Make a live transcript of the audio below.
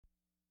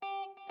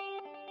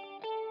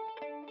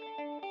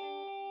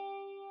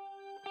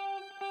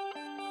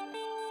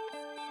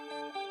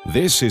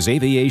This is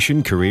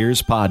Aviation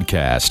Careers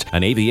Podcast,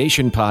 an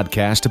aviation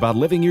podcast about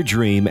living your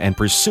dream and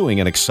pursuing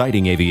an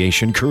exciting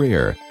aviation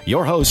career.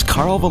 Your host,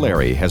 Carl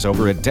Valeri, has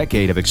over a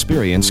decade of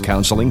experience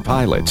counseling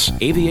pilots.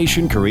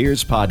 Aviation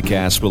Careers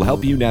Podcast will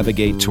help you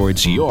navigate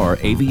towards your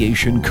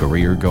aviation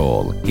career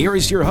goal. Here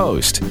is your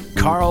host,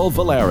 Carl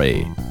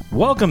Valeri.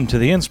 Welcome to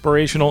the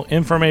inspirational,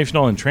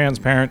 informational, and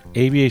transparent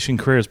Aviation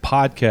Careers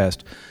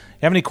Podcast.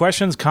 Have any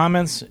questions,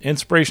 comments,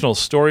 inspirational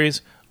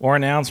stories, or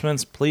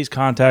announcements, please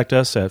contact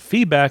us at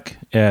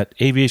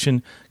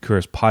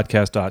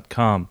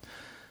feedback@aviationcareerspodcast.com.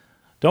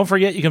 Don't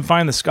forget, you can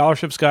find the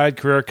Scholarships Guide,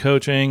 Career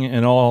Coaching,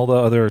 and all the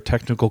other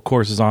technical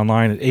courses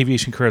online at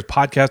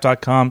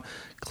aviationcareerspodcast.com.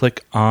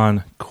 Click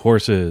on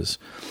Courses.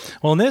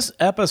 Well, in this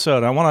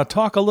episode, I want to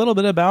talk a little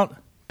bit about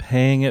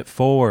paying it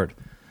forward.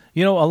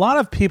 You know, a lot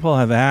of people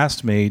have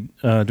asked me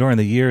during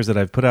the years that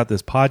I've put out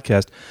this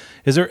podcast,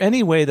 is there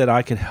any way that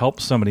I could help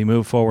somebody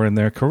move forward in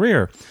their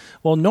career?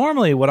 Well,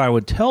 normally what I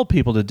would tell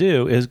people to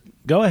do is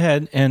go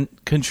ahead and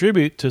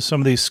contribute to some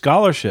of these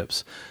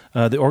scholarships,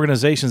 the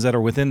organizations that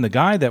are within the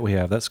guide that we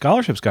have, that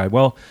scholarships guide.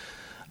 Well,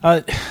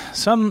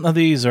 some of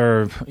these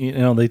are,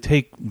 they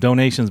take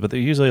donations, but they're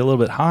usually a little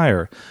bit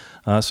higher.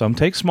 Some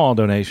take small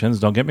donations,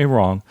 don't get me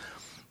wrong.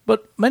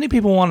 But many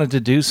people wanted to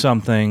do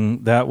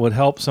something that would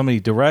help somebody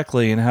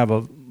directly and have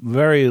a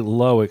very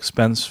low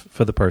expense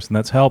for the person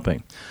that's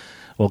helping.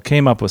 Well,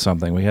 came up with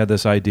something. We had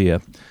this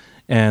idea,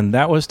 and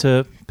that was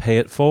to pay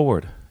it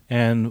forward.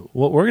 And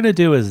what we're going to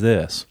do is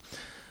this.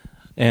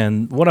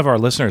 And one of our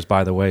listeners,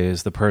 by the way,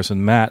 is the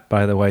person, Matt.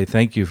 By the way,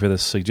 thank you for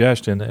this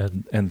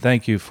suggestion, and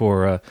thank you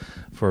for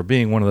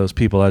being one of those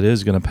people that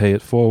is going to pay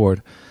it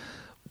forward.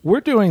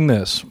 We're doing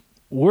this.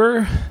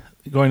 We're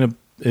going to,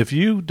 if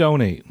you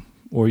donate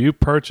or you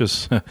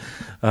purchase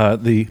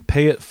the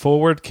Pay It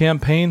Forward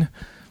campaign,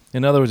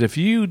 in other words, if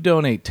you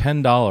donate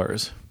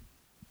 $10,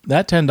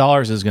 that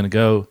 $10 is going to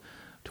go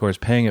towards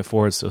paying it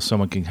forward so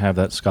someone can have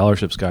that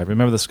scholarships guide.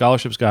 Remember, the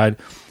scholarships guide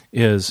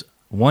is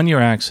 1 year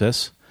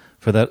access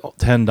for that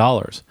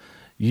 $10.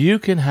 You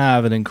can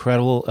have an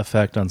incredible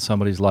effect on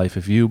somebody's life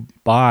if you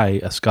buy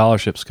a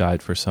scholarships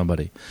guide for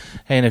somebody.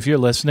 Hey, and if you're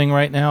listening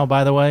right now,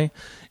 by the way,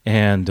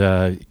 and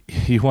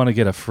you want to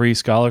get a free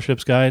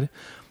scholarships guide,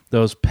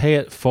 those Pay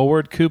It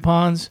Forward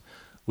coupons,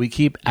 we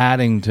keep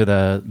adding to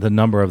the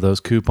number of those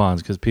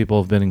coupons because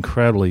people have been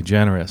incredibly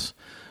generous.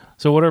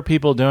 So what are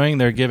people doing?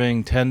 They're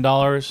giving $10,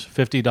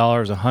 $50,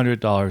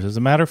 $100. As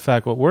a matter of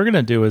fact, what we're going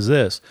to do is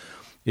this.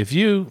 If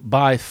you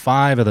buy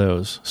 5 of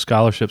those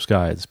scholarships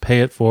guides,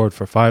 pay it forward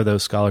for 5 of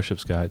those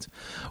scholarships guides,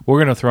 we're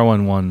going to throw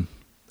in one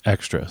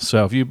extra.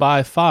 So if you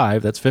buy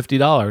 5, that's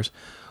 $50,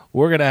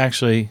 we're going to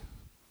actually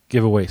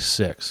give away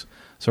 6.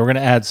 So we're going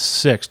to add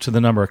 6 to the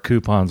number of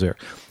coupons there.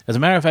 As a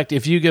matter of fact,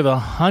 if you give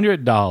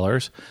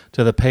 $100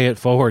 to the Pay It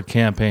Forward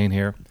campaign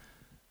here,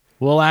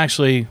 we'll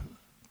actually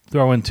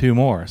throw in 2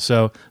 more.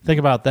 So think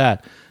about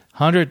that.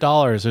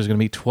 $100, there's going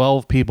to be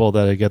 12 people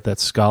that get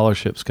that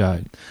scholarships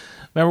guide.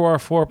 Remember, we're a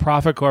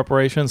for-profit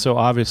corporation, so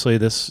obviously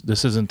this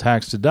isn't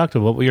tax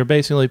deductible, but you're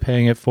basically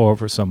paying it forward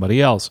for somebody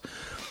else.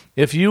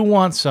 If you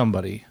want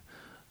somebody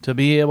to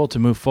be able to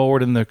move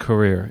forward in their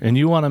career and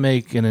you want to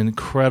make an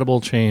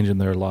incredible change in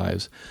their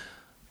lives,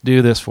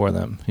 do this for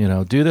them.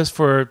 Do this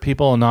for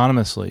people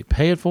anonymously.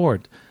 Pay it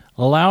forward.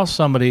 Allow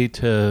somebody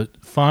to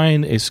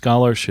find a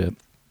scholarship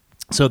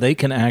so they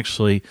can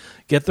actually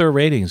get their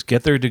ratings,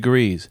 get their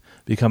degrees,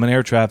 become an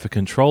air traffic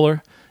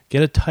controller,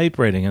 get a type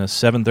rating in a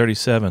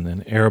 737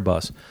 and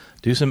Airbus,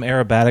 do some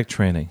aerobatic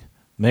training,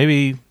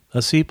 maybe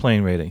a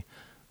seaplane rating,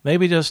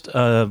 maybe just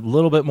a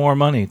little bit more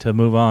money to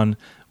move on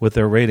with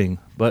their rating.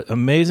 But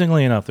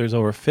amazingly enough, there's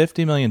over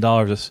 $50 million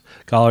of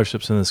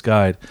scholarships in this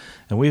guide,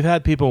 and we've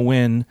had people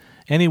win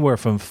anywhere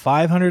from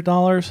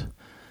 $500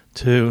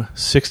 to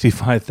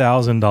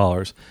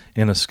 $65,000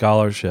 in a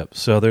scholarship.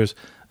 So there's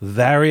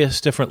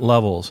various different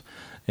levels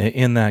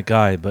in that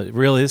guide. But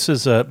really, this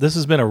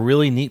has been a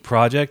really neat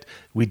project.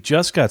 We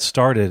just got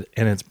started,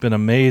 and it's been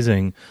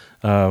amazing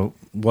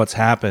what's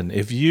happened.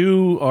 If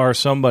you are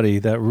somebody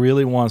that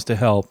really wants to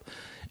help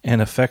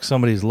and affect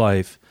somebody's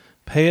life,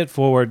 Pay It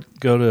Forward.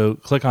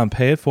 Click on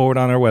Pay It Forward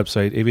on our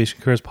website,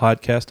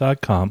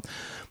 aviationcareerspodcast.com.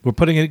 We're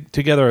putting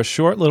together a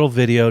short little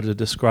video to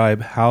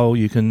describe how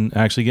you can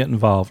actually get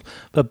involved.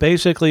 But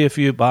basically, if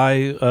you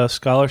buy a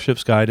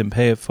scholarships guide and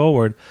pay it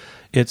forward,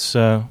 it's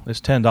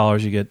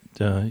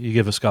 $10. You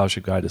give a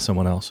scholarship guide to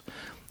someone else.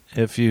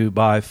 If you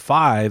buy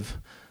 5,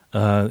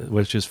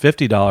 which is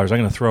 $50, I'm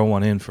going to throw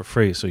one in for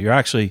free. So you're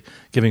actually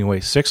giving away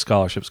 6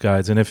 scholarships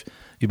guides. And if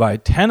you buy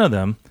 10 of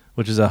them,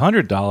 which is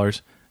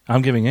 $100,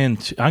 I'm going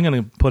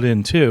to put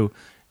in 2.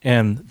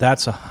 And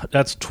that's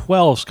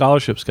 12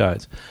 scholarships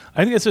guides.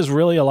 I think this is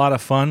really a lot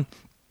of fun.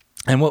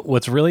 And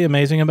what's really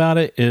amazing about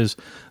it is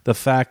the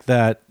fact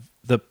that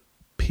the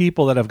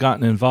people that have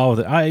gotten involved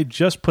with it, I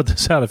just put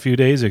this out a few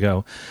days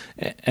ago,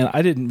 and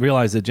I didn't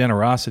realize the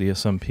generosity of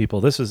some people.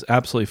 This is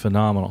absolutely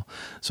phenomenal.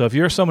 So if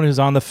you're someone who's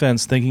on the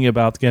fence thinking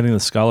about getting the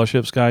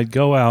scholarships guide,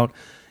 go out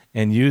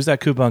and use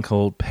that coupon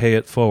code, Pay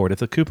It Forward. If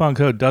the coupon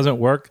code doesn't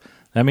work,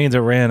 that means it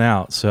ran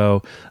out.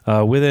 So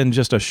within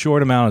just a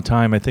short amount of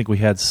time, I think we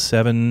had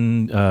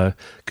 7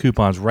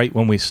 coupons right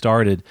when we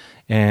started,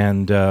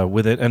 and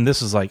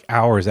this is like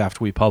hours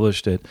after we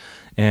published it,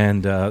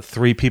 and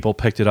 3 people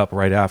picked it up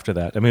right after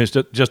that. I mean, it's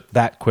just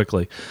that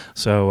quickly.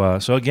 So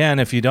again,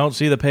 if you don't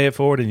see the pay it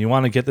forward and you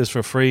want to get this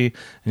for free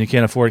and you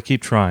can't afford it,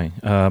 keep trying.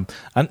 I'm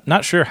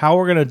not sure how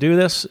we're going to do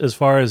this as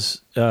far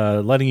as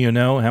letting you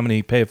know how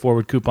many pay it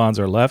forward coupons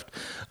are left,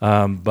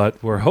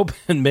 but we're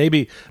hoping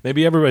maybe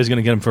everybody's going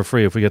to get them for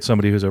free if we get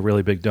somebody who's a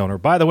really big donor.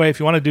 By the way, if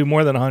you want to do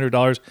more than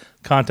 $100,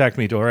 contact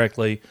me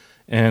directly,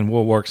 and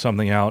we'll work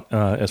something out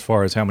as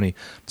far as how many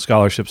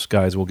scholarships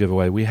guys will give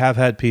away. We have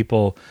had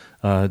people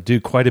do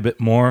quite a bit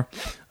more.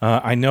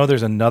 I know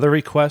there's another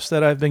request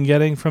that I've been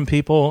getting from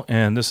people,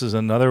 and this is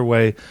another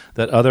way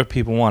that other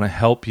people want to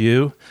help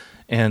you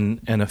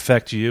and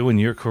affect you in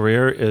your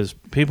career, is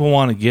people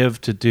want to give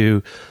to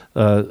do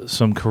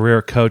some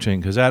career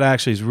coaching, because that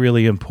actually is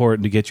really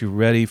important to get you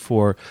ready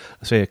for,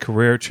 say, a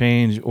career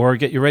change, or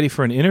get you ready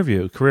for an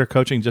interview. Career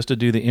coaching just to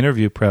do the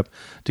interview prep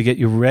to get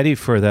you ready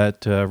for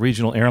that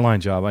regional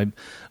airline job.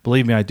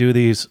 Believe me, I do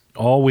these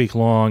all week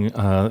long,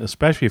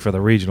 especially for the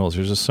regionals.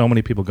 There's just so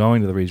many people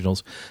going to the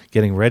regionals,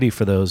 getting ready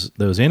for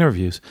those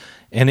interviews,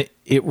 and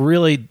it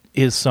really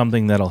is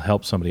something that'll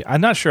help somebody.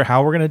 I'm not sure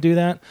how we're going to do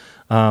that.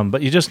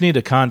 But you just need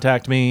to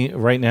contact me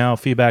right now,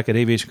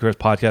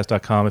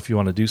 feedback@aviationcareerspodcast.com, if you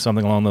want to do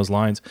something along those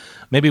lines.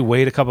 Maybe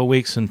wait a couple of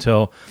weeks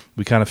until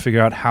we kind of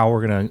figure out how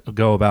we're going to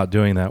go about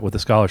doing that. With the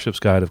scholarships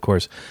guide, of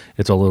course,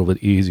 it's a little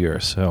bit easier.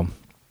 So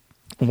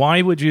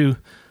why would you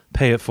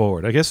pay it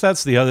forward? I guess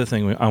that's the other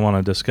thing I want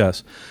to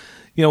discuss.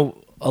 You know,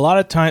 a lot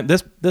of time,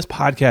 this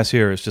podcast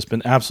here has just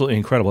been absolutely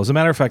incredible. As a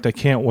matter of fact, I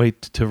can't wait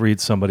to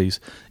read somebody's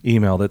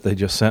email that they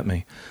just sent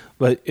me.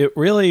 But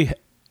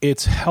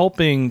it's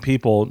helping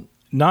people,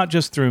 not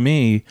just through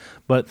me,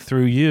 but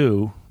through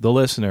you, the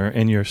listener,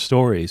 and your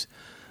stories.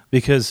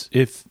 Because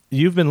if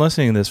you've been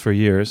listening to this for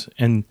years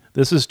and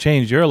this has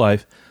changed your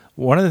life,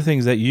 one of the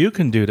things that you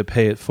can do to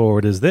pay it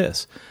forward is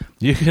this.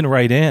 You can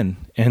write in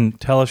and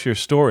tell us your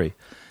story,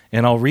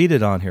 and I'll read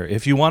it on here.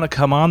 If you want to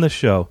come on the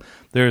show,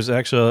 there's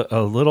actually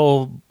a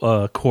little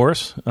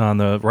course on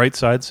the right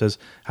side that says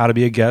how to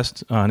be a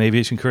guest on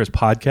Aviation Careers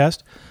Podcast.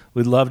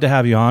 We'd love to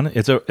have you on.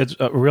 It's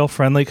a real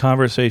friendly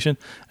conversation,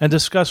 and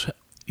discuss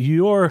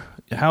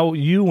how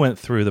you went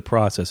through the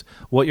process,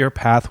 what your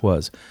path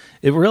was.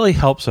 It really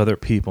helps other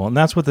people, and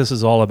that's what this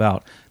is all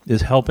about,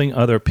 is helping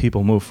other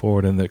people move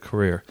forward in their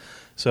career.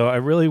 So I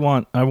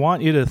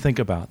want you to think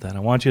about that. I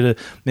want you to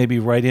maybe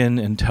write in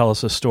and tell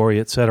us a story,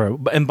 etc.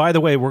 And by the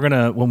way,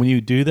 when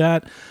you do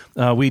that,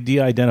 we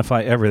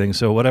de-identify everything.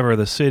 So whatever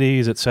the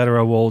cities,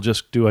 etc., we'll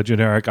just do a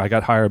generic, I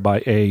got hired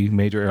by a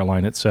major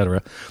airline,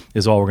 etc.,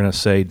 is all we're going to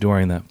say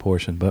during that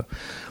portion. But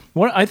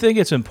what I think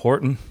it's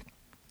important,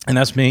 and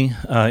that's me,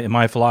 in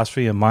my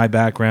philosophy and my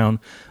background,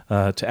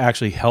 to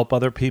actually help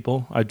other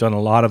people. I've done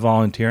a lot of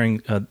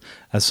volunteering.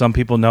 As some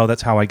people know,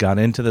 that's how I got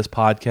into this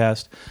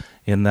podcast,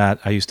 in that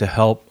I used to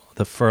help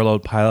the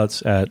furloughed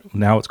pilots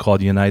now it's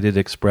called United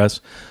Express.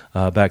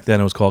 Back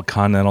then it was called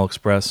Continental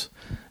Express.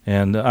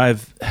 And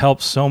I've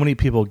helped so many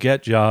people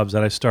get jobs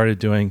that I started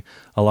doing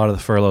a lot of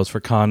the furloughs for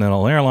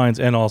Continental Airlines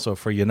and also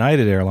for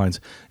United Airlines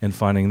and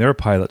finding their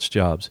pilots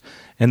jobs.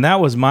 And that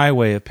was my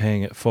way of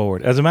paying it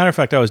forward. As a matter of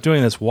fact, I was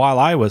doing this while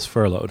I was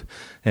furloughed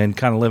and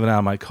kind of living out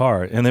of my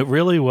car. And it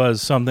really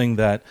was something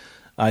that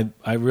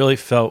I really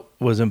felt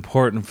was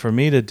important for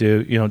me to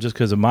do, just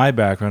because of my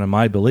background and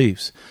my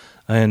beliefs.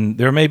 And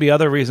there may be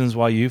other reasons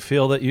why you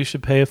feel that you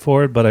should pay it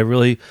forward, but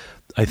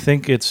I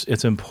think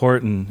it's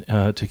important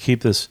to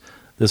keep this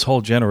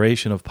whole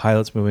generation of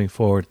pilots moving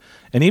forward.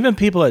 And even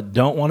people that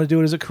don't want to do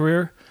it as a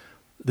career,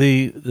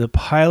 the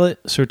pilot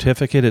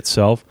certificate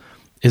itself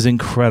is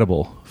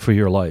incredible for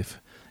your life.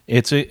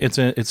 It's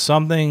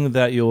something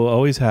that you'll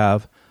always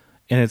have,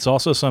 and it's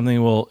also something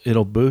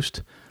it'll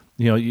boost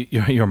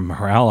your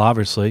morale,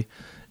 obviously.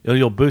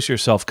 You'll boost your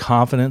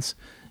self-confidence.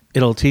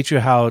 It'll teach you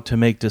how to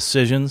make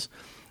decisions.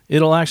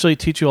 It'll actually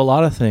teach you a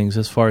lot of things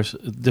as far as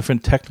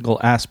different technical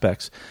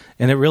aspects.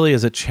 And it really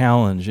is a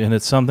challenge. And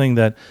it's something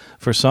that,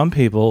 for some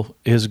people,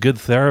 is good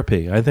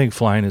therapy. I think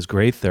flying is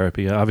great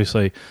therapy.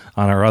 Obviously,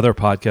 on our other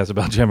podcast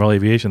about general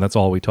aviation, that's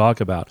all we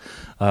talk about.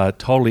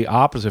 Totally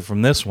opposite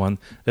from this one.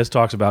 This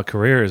talks about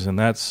careers, and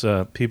that's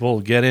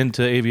people get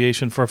into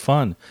aviation for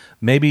fun.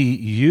 Maybe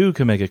you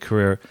can make a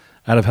career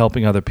out of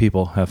helping other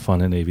people have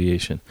fun in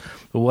aviation.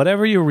 But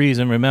whatever your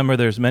reason, remember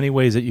there's many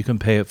ways that you can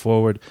pay it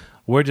forward.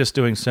 We're just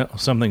doing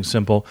something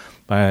simple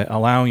by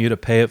allowing you to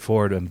pay it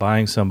forward and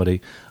buying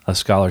somebody a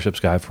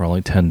scholarships guide for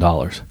only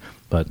 $10.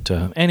 But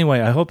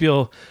anyway, I hope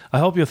you'll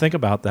think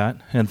about that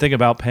and think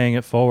about paying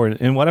it forward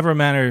in whatever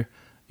manner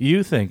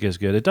you think is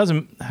good. It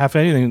doesn't have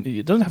to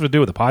do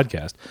with the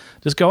podcast.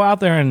 Just go out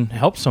there and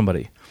help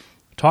somebody.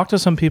 Talk to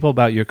some people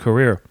about your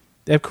career.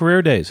 They have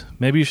career days.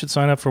 Maybe you should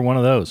sign up for one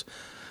of those.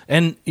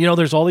 And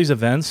there's all these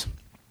events,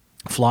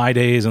 fly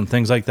days and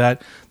things like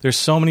that. There's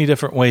so many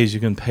different ways you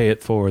can pay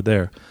it forward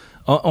there.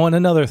 Oh, and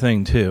another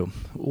thing, too.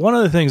 One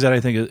of the things that I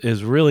think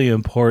is really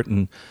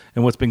important,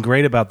 and what's been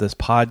great about this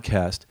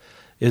podcast,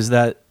 is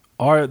that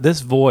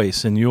this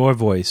voice and your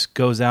voice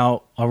goes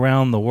out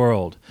around the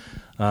world,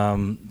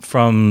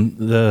 from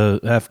the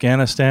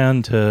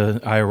Afghanistan to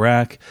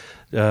Iraq,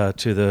 to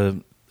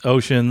the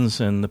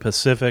oceans and the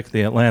Pacific,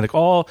 the Atlantic,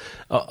 all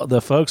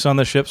the folks on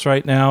the ships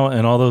right now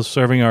and all those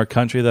serving our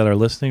country that are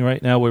listening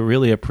right now. We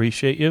really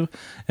appreciate you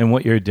and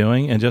what you're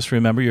doing. And just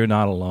remember, you're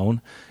not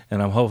alone.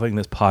 And I'm hoping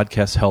this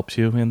podcast helps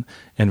you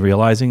in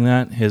realizing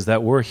that, is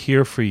that we're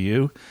here for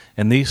you.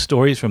 And these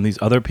stories from these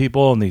other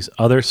people and these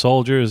other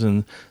soldiers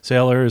and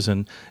sailors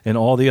and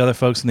all the other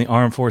folks in the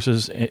armed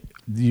forces,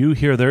 you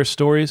hear their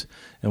stories.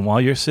 And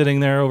while you're sitting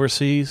there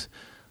overseas,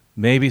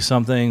 maybe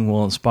something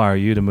will inspire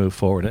you to move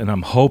forward. And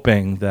I'm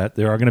hoping that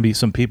there are going to be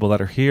some people that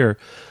are here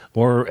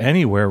or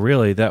anywhere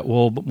really that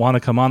will want to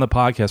come on the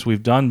podcast.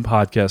 We've done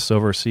podcasts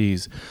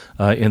overseas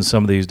in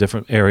some of these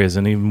different areas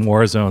and even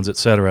war zones, et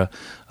cetera.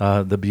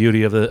 The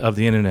beauty of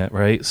the internet,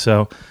 right?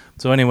 So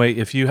anyway,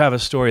 if you have a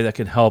story that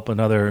can help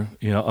another,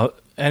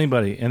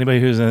 anybody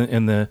who's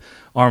in the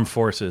armed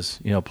forces,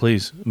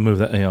 please move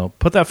that,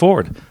 put that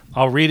forward.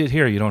 I'll read it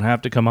here. You don't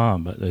have to come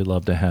on, but they'd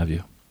love to have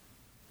you.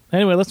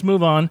 Anyway, let's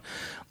move on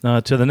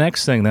to the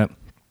next thing that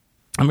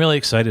I'm really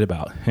excited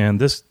about. And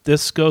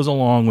this goes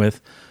along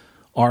with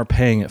our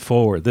paying it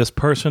forward. This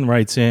person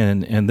writes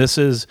in, and this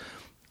is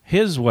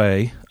his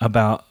way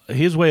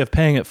of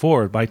paying it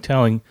forward by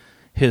telling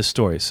his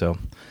story. So,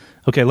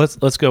 okay,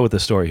 let's go with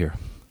the story here.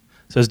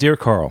 It says, "Dear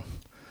Carl,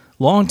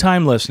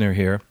 long-time listener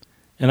here,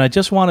 and I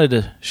just wanted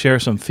to share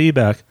some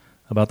feedback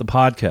about the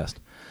podcast.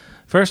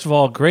 First of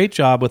all, great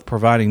job with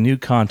providing new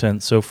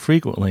content so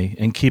frequently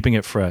and keeping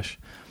it fresh.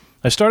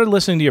 I started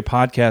listening to your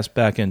podcast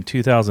back in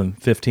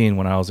 2015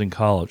 when I was in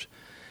college.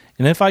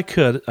 And if I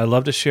could, I'd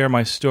love to share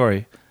my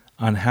story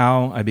on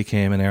how I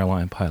became an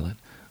airline pilot.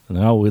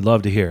 And we'd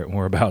love to hear it, and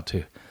we're about to.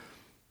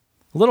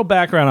 A little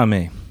background on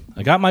me.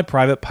 I got my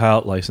private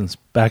pilot license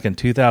back in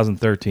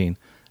 2013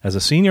 as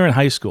a senior in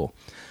high school.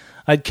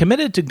 I'd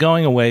committed to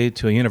going away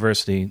to a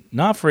university,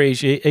 not for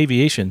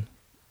aviation,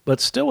 but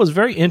still was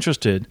very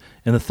interested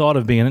in the thought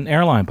of being an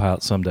airline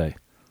pilot someday.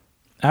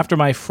 After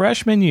my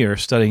freshman year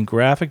studying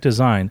graphic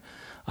design,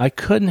 I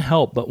couldn't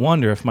help but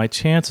wonder if my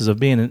chances of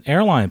being an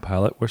airline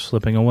pilot were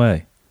slipping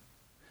away.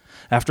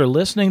 After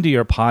listening to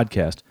your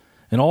podcast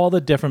and all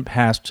the different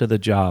paths to the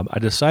job, I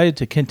decided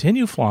to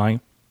continue flying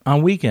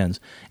on weekends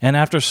and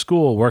after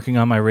school working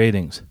on my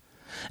ratings.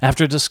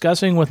 After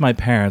discussing with my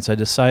parents, I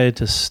decided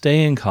to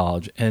stay in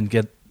college and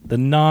get the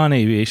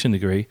non-aviation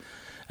degree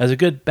as a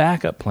good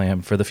backup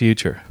plan for the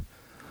future.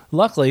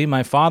 Luckily,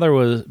 my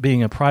father,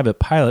 being a private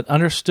pilot,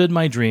 understood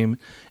my dream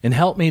and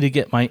helped me to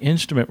get my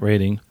instrument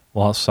rating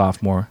while a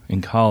sophomore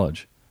in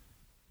college.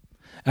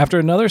 After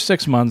another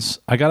 6 months,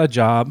 I got a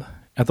job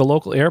at the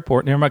local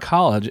airport near my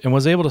college and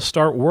was able to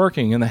start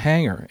working in the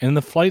hangar and in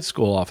the flight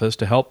school office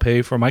to help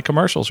pay for my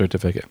commercial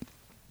certificate.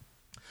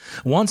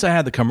 Once I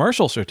had the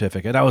commercial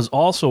certificate, I was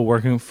also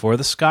working for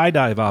the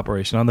skydive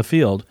operation on the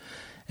field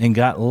and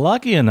got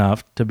lucky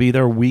enough to be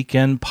their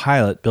weekend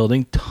pilot,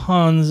 building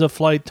tons of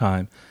flight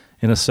time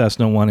in a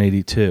Cessna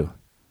 182.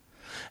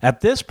 At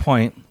this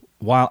point,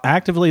 while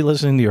actively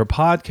listening to your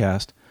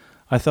podcast,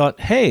 I thought,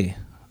 hey,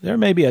 there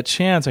may be a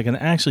chance I can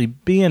actually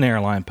be an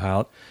airline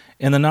pilot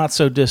in the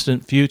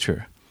not-so-distant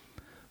future.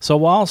 So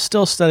while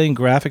still studying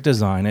graphic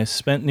design, I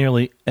spent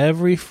nearly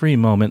every free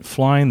moment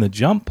flying the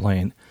jump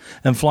plane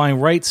and flying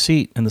right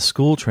seat in the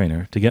school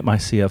trainer to get my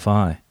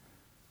CFI.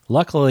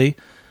 Luckily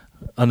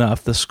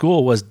enough, the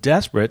school was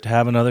desperate to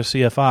have another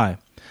CFI.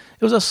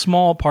 It was a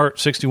small Part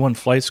 61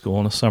 flight school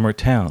in a summer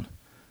town.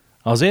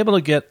 I was able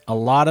to get a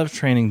lot of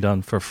training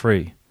done for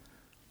free.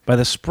 By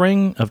the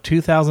spring of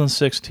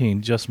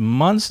 2016, just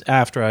months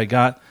after I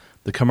got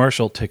the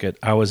commercial ticket,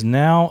 I was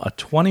now a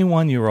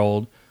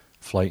 21-year-old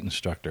flight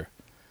instructor.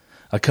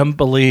 I couldn't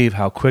believe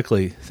how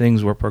quickly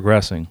things were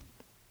progressing.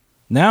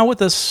 Now with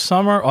the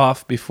summer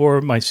off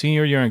before my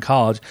senior year in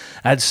college,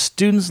 I had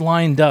students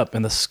lined up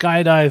in the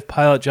skydive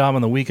pilot job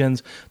on the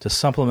weekends to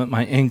supplement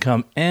my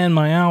income and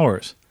my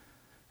hours.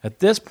 At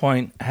this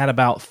point, I had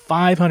about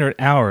 500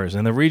 hours,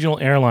 and the regional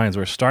airlines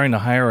were starting to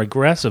hire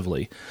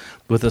aggressively,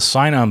 with the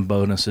sign-on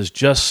bonuses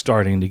just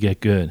starting to get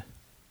good.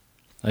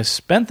 I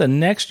spent the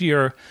next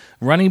year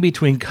running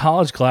between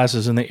college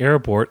classes in the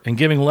airport and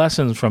giving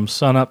lessons from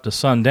sunup to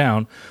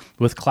sundown,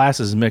 with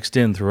classes mixed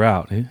in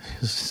throughout.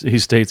 He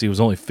states he was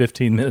only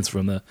 15 minutes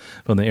from the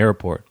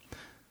airport.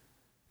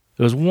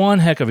 It was one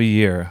heck of a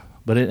year,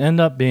 but it ended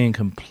up being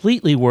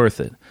completely worth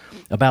it.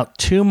 About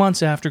 2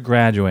 months after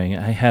graduating,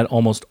 I had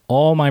almost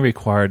all my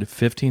required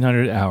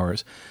 1,500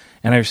 hours,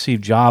 and I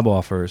received job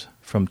offers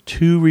from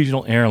 2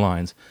 regional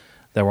airlines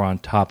that were on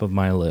top of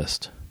my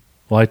list.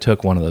 Well, I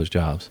took one of those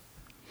jobs.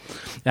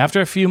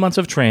 After a few months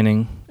of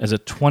training, as a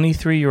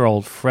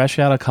 23-year-old fresh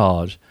out of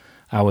college,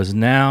 I was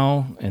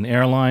now an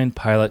airline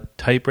pilot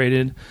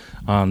type-rated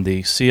on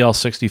the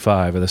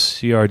CL65 or the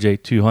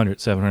CRJ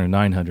 200, 700,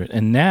 900.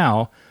 And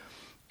now,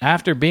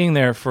 after being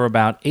there for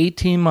about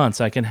 18 months,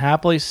 I can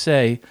happily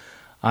say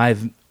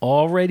I've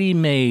already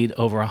made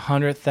over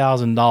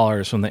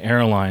 $100,000 from the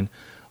airline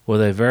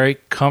with a very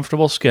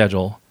comfortable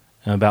schedule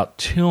and about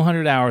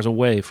 200 hours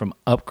away from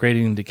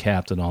upgrading to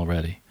captain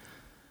already.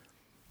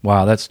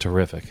 Wow, that's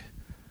terrific.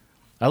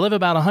 I live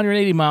about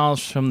 180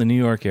 miles from the New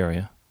York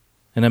area,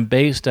 and I'm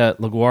based at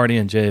LaGuardia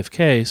and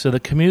JFK, so the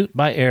commute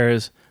by air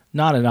is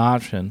not an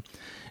option,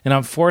 and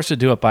I'm forced to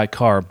do it by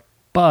car,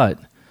 but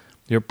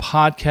your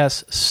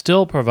podcasts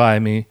still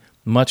provide me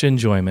much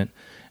enjoyment,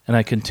 and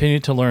I continue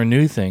to learn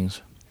new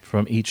things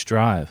from each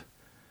drive.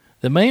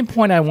 The main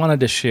point I wanted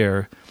to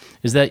share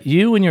is that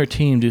you and your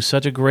team do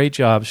such a great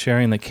job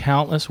sharing the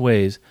countless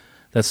ways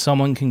that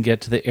someone can get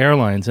to the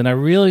airlines, and I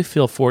really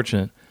feel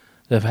fortunate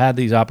to have had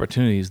these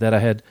opportunities that I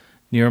had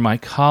near my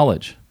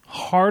college.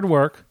 Hard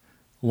work,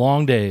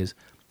 long days,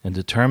 and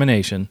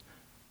determination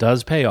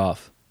does pay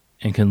off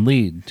and can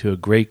lead to a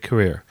great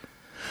career.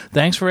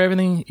 Thanks for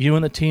everything you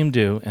and the team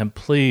do, and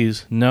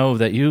please know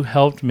that you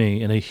helped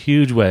me in a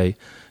huge way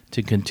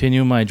to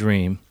continue my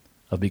dream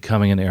of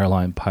becoming an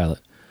airline pilot.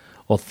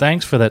 Well,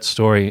 thanks for that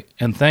story,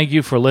 and thank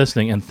you for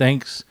listening, and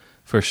thanks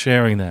for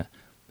sharing that,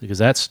 because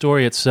that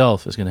story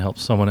itself is going to help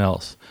someone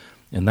else,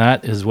 and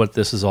that is what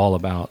this is all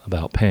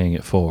about paying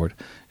it forward,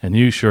 and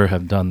you sure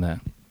have done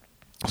that.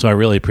 So I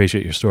really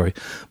appreciate your story.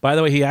 By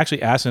the way, he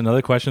actually asked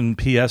another question.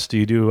 P.S. Do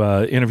you do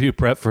interview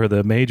prep for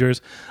the majors?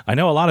 I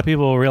know a lot of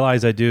people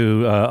realize I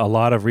do a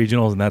lot of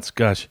regionals, and that's,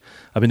 gosh,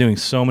 I've been doing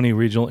so many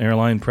regional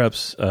airline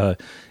preps.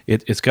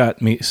 It's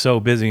got me so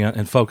busy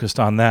and focused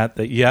on that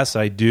yes,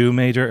 I do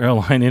major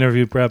airline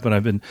interview prep, and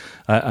I've been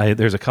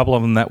there's a couple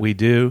of them that we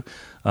do.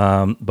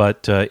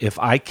 But if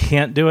I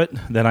can't do it,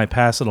 then I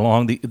pass it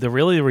along. The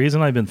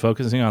reason I've been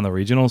focusing on the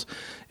regionals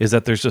is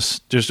that there's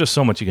just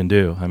so much you can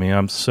do. I mean,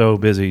 I'm so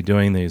busy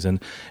doing these,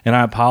 and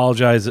I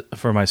apologize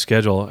for my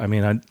schedule. I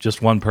mean, I'm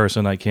just one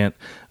person. I can't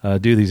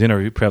do these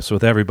interview preps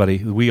with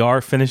everybody. We are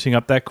finishing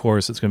up that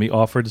course. It's going to be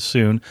offered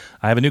soon.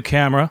 I have a new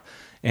camera,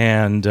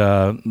 and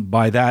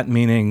by that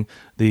meaning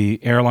the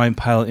airline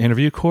pilot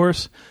interview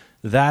course.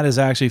 That is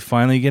actually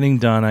finally getting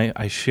done.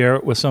 I share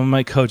it with some of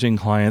my coaching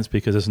clients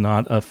because it's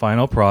not a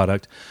final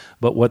product.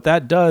 But what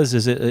that does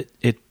is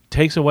it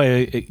takes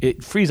away,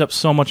 it frees up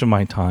so much of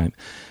my time.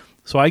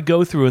 So I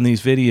go through in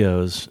these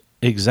videos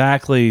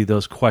exactly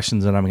those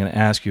questions that I'm going to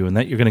ask you and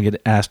that you're going to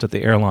get asked at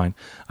the airline.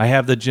 I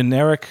have the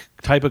generic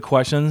type of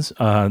questions,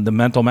 the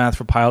mental math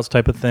for pilots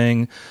type of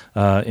thing,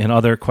 and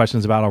other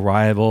questions about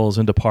arrivals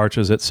and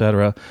departures,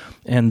 etc.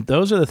 And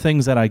those are the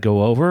things that I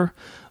go over.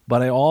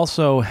 But I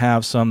also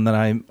have some that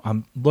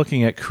I'm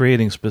looking at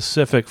creating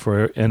specific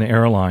for an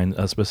airline,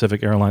 a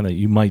specific airline that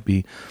you might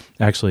be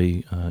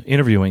actually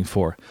interviewing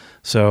for.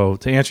 So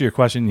to answer your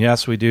question,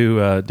 yes, we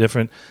do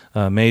different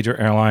major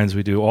airlines.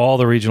 We do all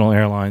the regional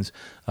airlines.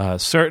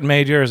 Certain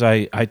majors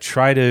I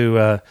try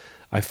to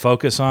I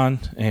focus on,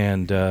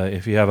 and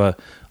if you have a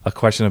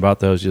question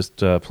about those, just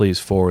please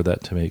forward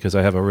that to me because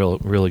I have a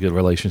really good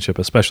relationship,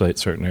 especially at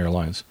certain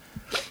airlines.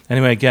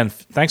 Anyway, again,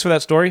 thanks for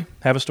that story.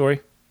 Have a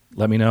story.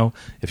 Let me know.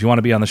 If you want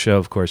to be on the show,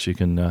 of course, you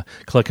can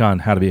click on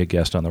how to be a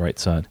guest on the right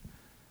side.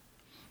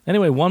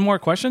 Anyway, one more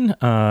question.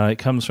 It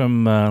comes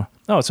from,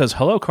 it says,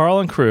 hello,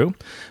 Carl and crew.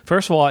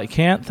 First of all, I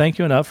can't thank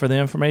you enough for the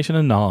information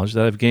and knowledge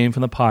that I've gained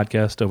from the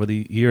podcast over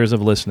the years of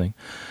listening.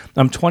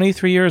 I'm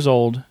 23 years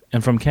old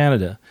and from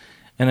Canada,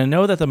 and I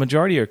know that the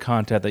majority of your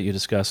content that you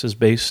discuss is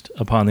based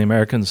upon the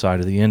American side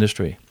of the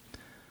industry.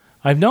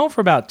 I've known for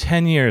about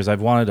 10 years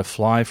I've wanted to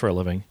fly for a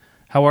living.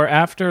 However,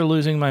 after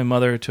losing my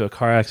mother to a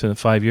car accident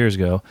 5 years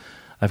ago,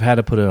 I've had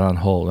to put it on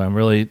hold. I'm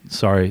really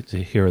sorry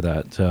to hear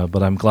that,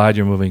 but I'm glad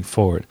you're moving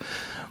forward.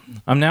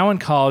 I'm now in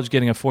college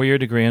getting a 4-year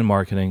degree in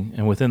marketing,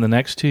 and within the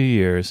next 2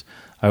 years,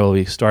 I will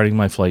be starting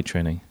my flight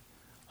training.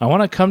 I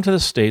want to come to the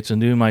States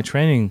and do my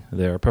training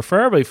there,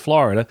 preferably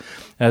Florida,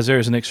 as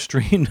there's an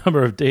extreme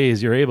number of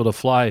days you're able to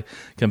fly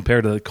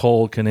compared to the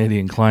cold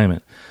Canadian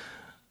climate.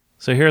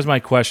 So here's my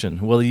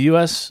question. Will the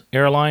U.S.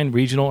 airline,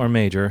 regional or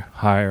major,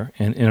 hire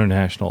an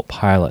international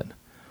pilot?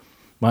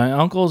 My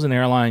uncle's an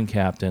airline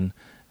captain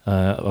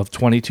of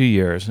 22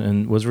 years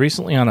and was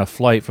recently on a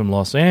flight from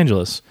Los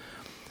Angeles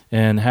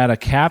and had a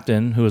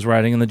captain who was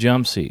riding in the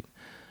jump seat.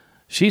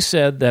 She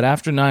said that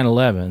after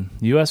 9/11,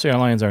 U.S.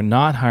 airlines are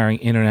not hiring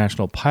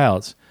international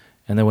pilots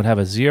and they would have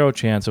a zero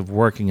chance of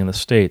working in the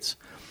States.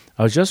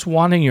 I was just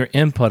wanting your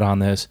input on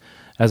this,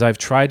 as I've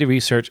tried to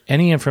research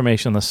any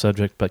information on the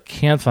subject but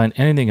can't find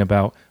anything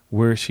about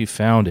where she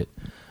found it.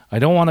 I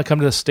don't want to come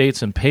to the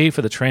States and pay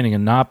for the training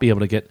and not be able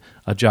to get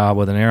a job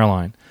with an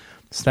airline.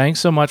 Thanks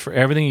so much for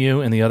everything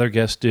you and the other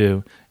guests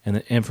do and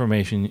the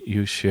information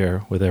you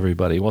share with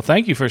everybody. Well,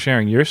 thank you for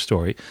sharing your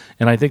story,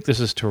 and I think this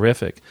is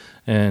terrific.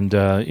 And,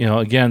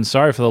 again,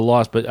 sorry for the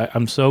loss, but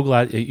I'm so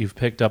glad that you've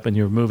picked up and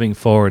you're moving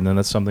forward, and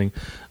that's something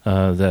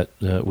that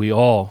we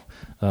all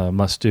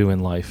must do in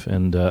life,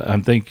 and I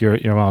think your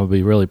mom will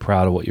be really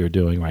proud of what you're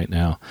doing right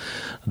now.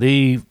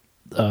 Here's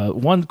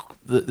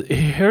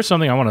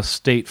something I want to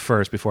state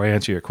first before I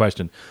answer your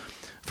question.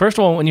 First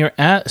of all, when you're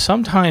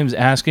sometimes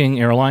asking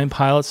airline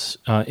pilots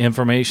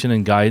information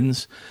and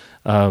guidance,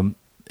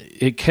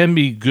 it can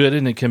be good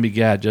and it can be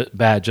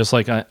bad, just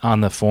like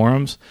on the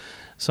forums.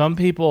 Some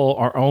people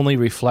are only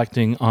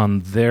reflecting on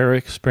their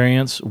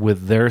experience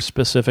with their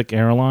specific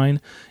airline,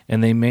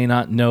 and they may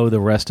not know the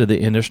rest of the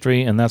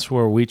industry, and that's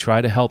where we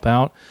try to help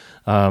out.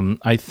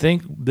 I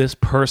think this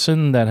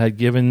person that had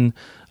given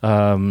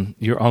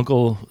your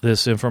uncle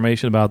this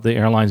information about the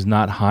airlines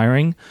not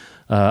hiring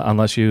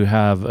unless you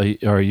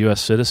are a U.S.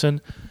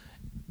 citizen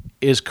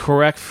is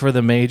correct for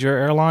the major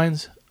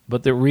airlines,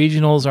 but the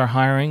regionals are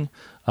hiring.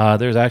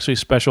 There's actually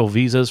special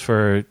visas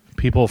for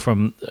people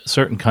from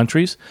certain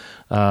countries.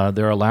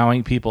 They're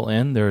allowing people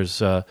in.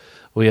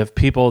 We have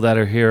people that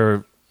are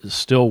here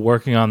still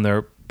working on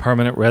their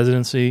permanent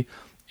residency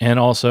and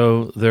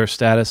also their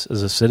status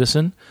as a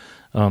citizen.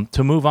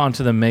 To move on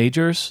to the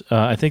majors,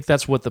 I think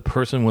that's what the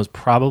person was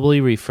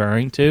probably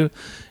referring to,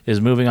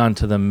 is moving on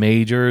to the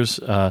majors.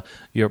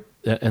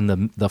 And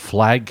the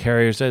flag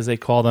carriers, as they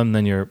call them,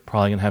 then you're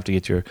probably going to have to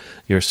get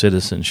your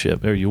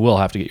citizenship, or you will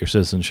have to get your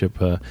citizenship.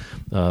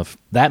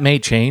 That may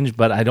change,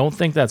 but I don't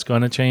think that's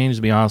going to change,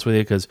 to be honest with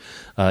you, because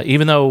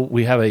even though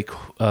we have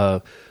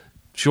a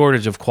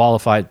shortage of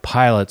qualified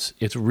pilots,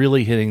 it's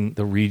really hitting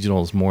the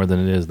regionals more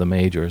than it is the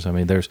majors. I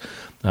mean, there's,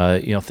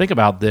 think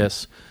about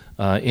this.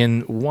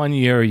 In 1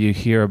 year, you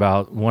hear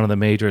about one of the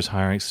majors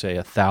hiring, say,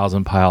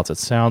 1,000 pilots. It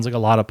sounds like a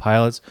lot of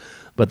pilots,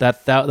 but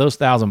those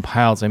 1,000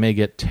 pilots, they may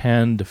get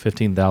 10 to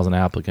 15,000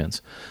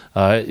 applicants,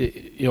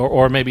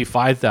 or maybe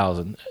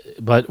 5,000.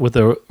 But with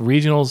the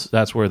regionals,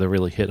 that's where they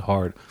really hit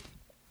hard.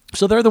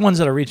 So they're the ones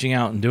that are reaching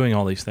out and doing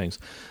all these things,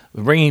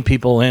 bringing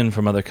people in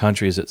from other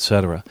countries,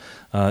 etc.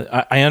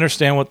 I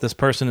understand what this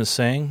person is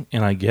saying,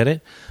 and I get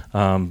it.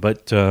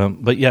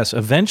 But yes,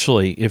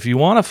 eventually, if you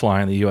want to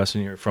fly in the U.S.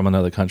 and you're from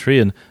another country,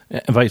 and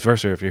vice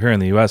versa, if you're here in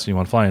the U.S. and you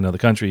want to fly in another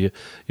country,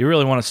 you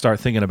really want to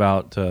start thinking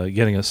about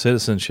getting a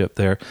citizenship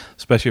there,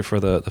 especially for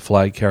the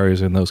flag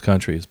carriers in those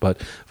countries.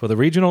 But for the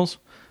regionals,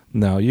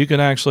 no, you can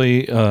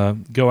actually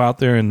go out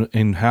there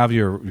and have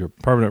your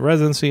permanent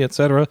residency,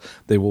 etc.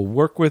 They will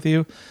work with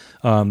you.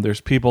 There's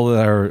people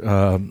that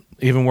are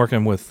even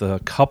working with a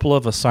couple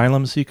of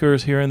asylum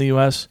seekers here in the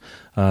U.S.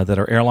 That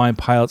are airline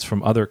pilots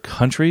from other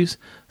countries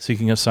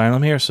seeking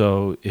asylum here.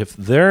 So if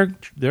they're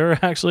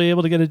actually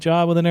able to get a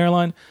job with an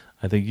airline,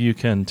 I think you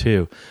can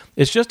too.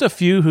 It's just a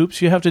few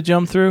hoops you have to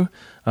jump through.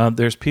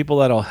 There's people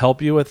that'll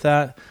help you with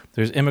that.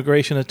 There's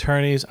immigration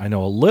attorneys. I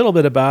know a little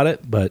bit about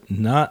it, but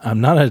I'm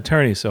not an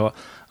attorney, so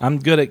I'm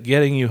good at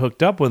getting you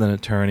hooked up with an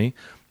attorney.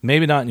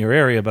 Maybe not in your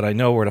area, but I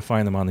know where to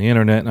find them on the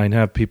internet, and I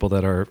have people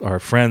that are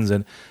friends,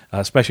 and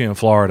especially in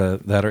Florida,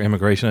 that are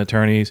immigration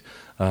attorneys.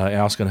 I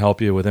also can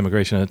help you with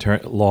immigration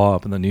law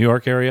up in the New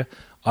York area.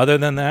 Other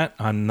than that,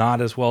 I'm not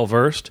as well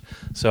versed,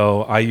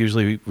 so I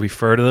usually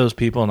refer to those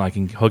people, and I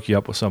can hook you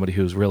up with somebody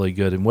who's really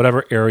good in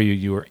whatever area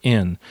you are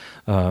in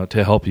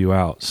to help you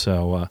out.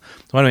 So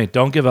anyway,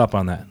 don't give up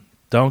on that.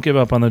 Don't give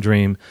up on the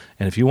dream.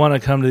 And if you want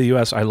to come to the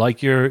U.S., I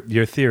like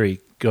your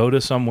theory. Go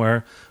to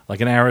somewhere like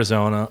in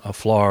Arizona,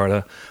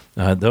 Florida,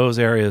 those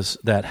areas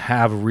that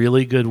have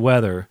really good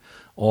weather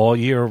all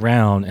year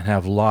round and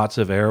have lots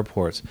of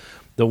airports.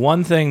 The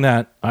one thing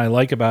that I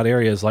like about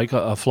areas like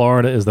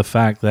Florida is the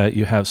fact that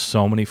you have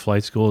so many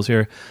flight schools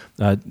here.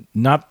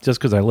 Not just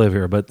because I live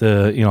here, but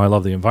I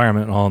love the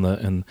environment and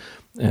all,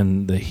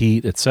 and the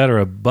heat,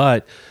 etc.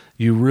 But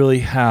you really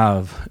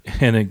have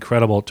an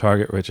incredible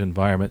target-rich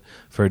environment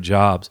for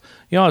jobs.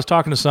 I was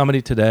talking to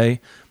somebody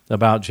today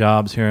about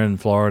jobs here in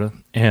Florida,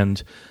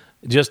 and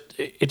just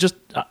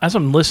as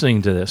I'm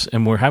listening to this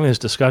and we're having this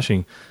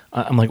discussion,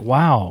 I'm like,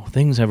 wow,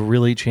 things have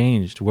really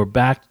changed. We're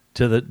back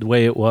to the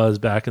way it was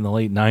back in the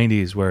late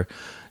 90s, where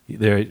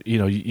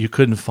you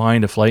couldn't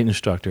find a flight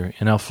instructor,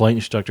 and now flight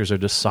instructors are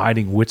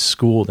deciding which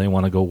school they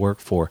want to go work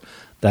for.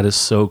 That is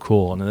so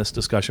cool. And in this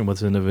discussion with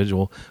this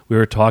individual, we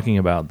were talking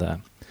about that.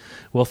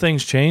 Will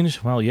things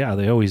change? Well, yeah,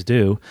 they always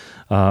do.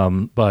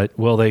 But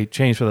will they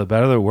change for the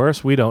better or the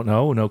worse? We don't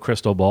know. No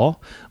crystal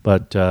ball.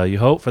 But you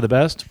hope for the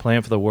best,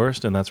 plan for the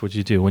worst, and that's what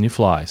you do when you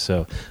fly.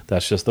 So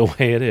that's just the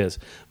way it is.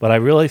 But I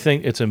really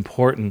think it's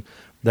important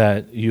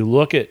that you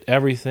look at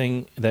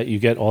everything that you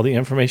get, all the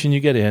information you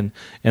get in,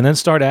 and then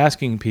start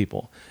asking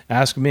people.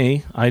 Ask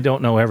me. I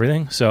don't know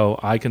everything, so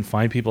I can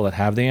find people that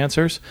have the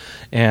answers,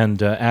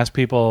 and ask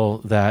people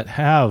that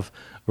have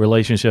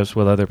relationships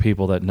with other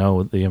people that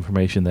know the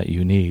information that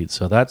you need.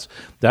 So that's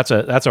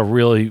a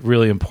really,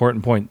 really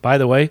important point. By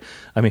the way,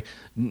 I mean,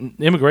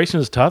 immigration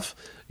is tough.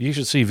 You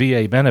should see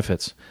VA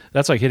benefits.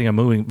 That's like hitting a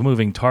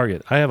moving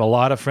target. I have a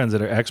lot of friends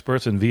that are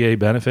experts in VA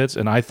benefits,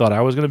 and I thought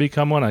I was going to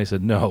become one. I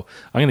said, no,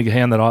 I'm going to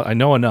hand that off. I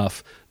know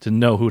enough to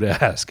know who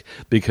to ask,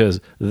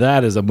 because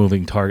that is a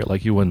moving target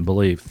like you wouldn't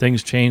believe.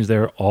 Things change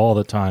there all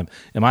the time,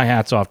 and my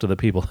hat's off to the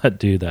people that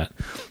do that.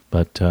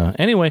 But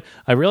anyway,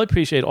 I really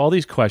appreciate all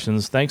these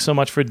questions. Thanks so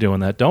much for doing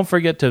that. Don't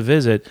forget to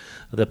visit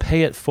the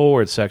Pay It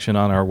Forward section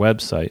on our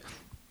website.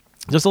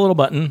 Just a little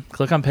button.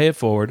 Click on Pay It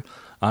Forward.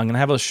 I'm going to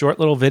have a short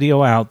little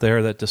video out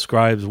there that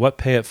describes what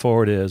Pay It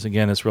Forward is.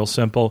 Again, it's real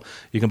simple.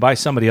 You can buy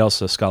somebody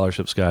else's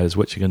scholarships guide is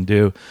what you can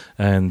do.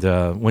 And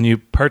when you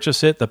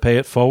purchase it, the Pay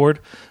It Forward,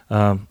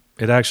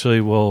 it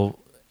actually will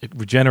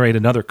generate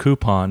another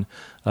coupon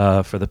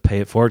for the Pay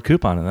It Forward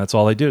coupon, and that's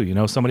all they do. You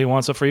know, somebody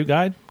wants a free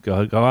guide,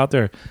 go out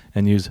there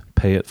and use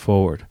Pay It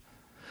Forward.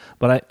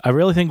 But I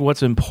really think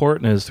what's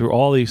important is through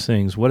all these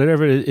things,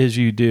 whatever it is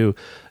you do,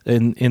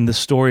 in the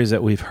stories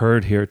that we've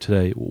heard here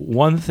today,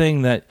 one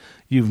thing that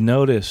you've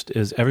noticed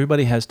is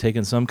everybody has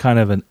taken some kind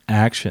of an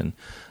action.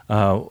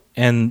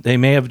 And they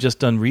may have just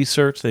done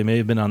research. They may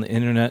have been on the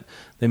internet.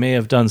 They may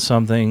have done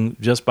something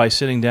just by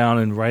sitting down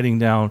and writing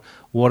down,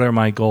 what are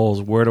my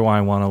goals? Where do I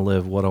want to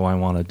live? What do I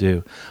want to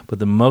do? But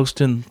the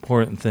most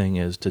important thing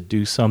is to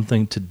do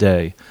something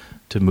today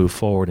to move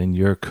forward in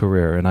your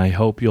career. And I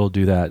hope you'll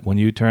do that. When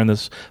you turn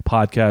this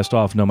podcast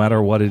off, no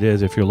matter what it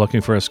is, if you're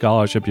looking for a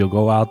scholarship, you'll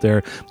go out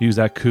there, use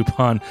that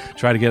coupon,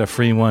 try to get a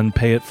free one,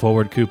 Pay It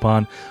Forward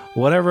coupon,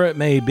 whatever it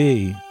may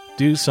be,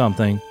 do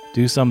something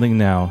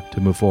now to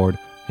move forward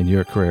in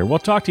your career. We'll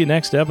talk to you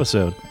next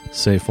episode.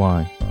 Safe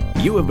flying.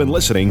 You have been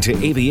listening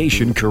to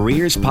Aviation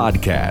Careers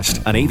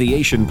Podcast, an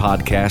aviation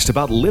podcast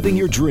about living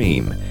your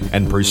dream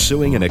and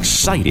pursuing an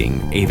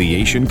exciting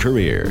aviation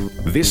career.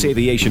 This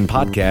aviation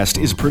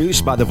podcast is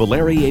produced by the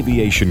Valeri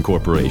Aviation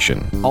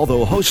Corporation.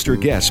 Although host or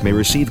guests may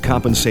receive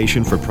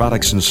compensation for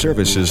products and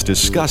services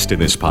discussed in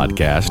this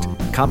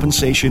podcast,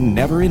 compensation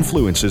never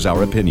influences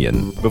our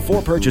opinion.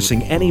 Before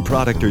purchasing any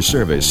product or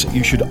service,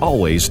 you should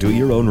always do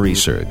your own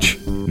research.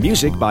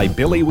 Music by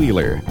Billy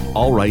Wheeler.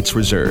 All rights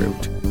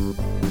reserved.